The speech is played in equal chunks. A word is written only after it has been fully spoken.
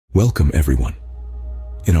Welcome, everyone.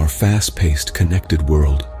 In our fast-paced, connected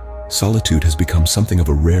world, solitude has become something of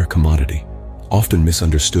a rare commodity, often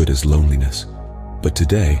misunderstood as loneliness. But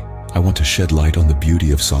today, I want to shed light on the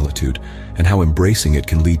beauty of solitude and how embracing it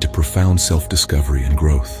can lead to profound self-discovery and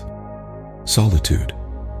growth. Solitude,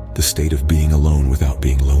 the state of being alone without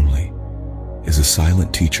being lonely, is a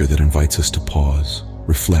silent teacher that invites us to pause,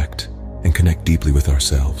 reflect, and connect deeply with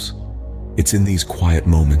ourselves. It's in these quiet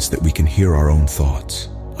moments that we can hear our own thoughts,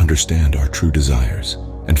 understand our true desires,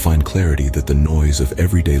 and find clarity that the noise of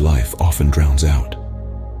everyday life often drowns out.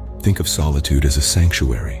 Think of solitude as a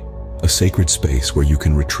sanctuary, a sacred space where you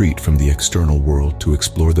can retreat from the external world to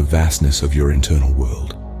explore the vastness of your internal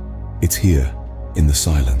world. It's here, in the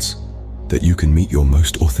silence, that you can meet your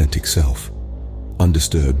most authentic self,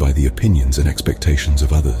 undisturbed by the opinions and expectations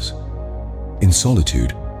of others. In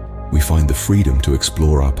solitude, we find the freedom to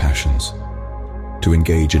explore our passions, to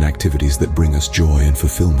engage in activities that bring us joy and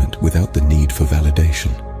fulfillment without the need for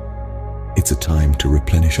validation. It's a time to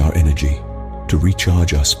replenish our energy, to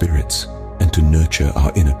recharge our spirits, and to nurture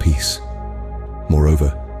our inner peace.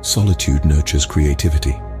 Moreover, solitude nurtures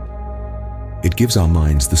creativity. It gives our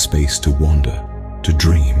minds the space to wander, to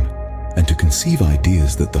dream, and to conceive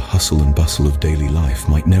ideas that the hustle and bustle of daily life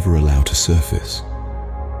might never allow to surface.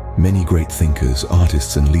 Many great thinkers,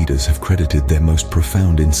 artists, and leaders have credited their most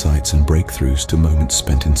profound insights and breakthroughs to moments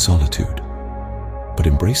spent in solitude. But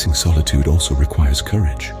embracing solitude also requires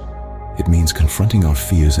courage. It means confronting our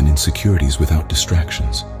fears and insecurities without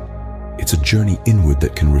distractions. It's a journey inward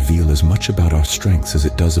that can reveal as much about our strengths as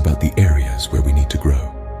it does about the areas where we need to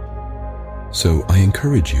grow. So I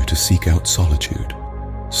encourage you to seek out solitude.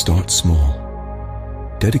 Start small.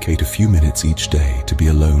 Dedicate a few minutes each day to be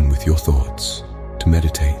alone with your thoughts, to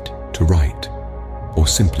meditate, to write, or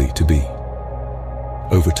simply to be.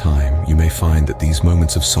 Over time, you may find that these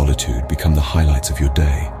moments of solitude become the highlights of your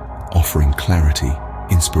day, offering clarity,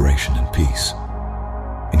 inspiration, and peace.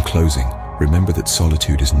 In closing, remember that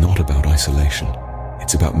solitude is not about isolation.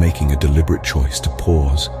 It's about making a deliberate choice to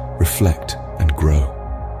pause, reflect, and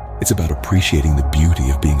grow. It's about appreciating the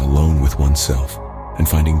beauty of being alone with oneself and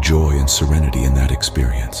finding joy and serenity in that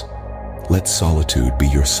experience. Let solitude be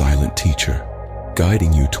your silent teacher,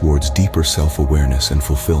 guiding you towards deeper self-awareness and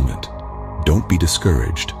fulfillment. Don't be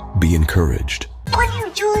discouraged, be encouraged. What are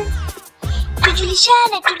you doing?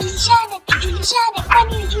 Tujulishane, Tujulishane, Tujulishane,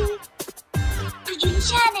 what are you doing?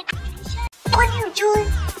 Tujulishane, Tujulishane, what are you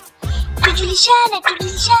doing? Tujulishane,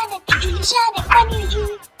 Tujulishane, Tujulishane, what are you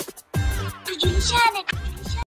doing? Tujulishane.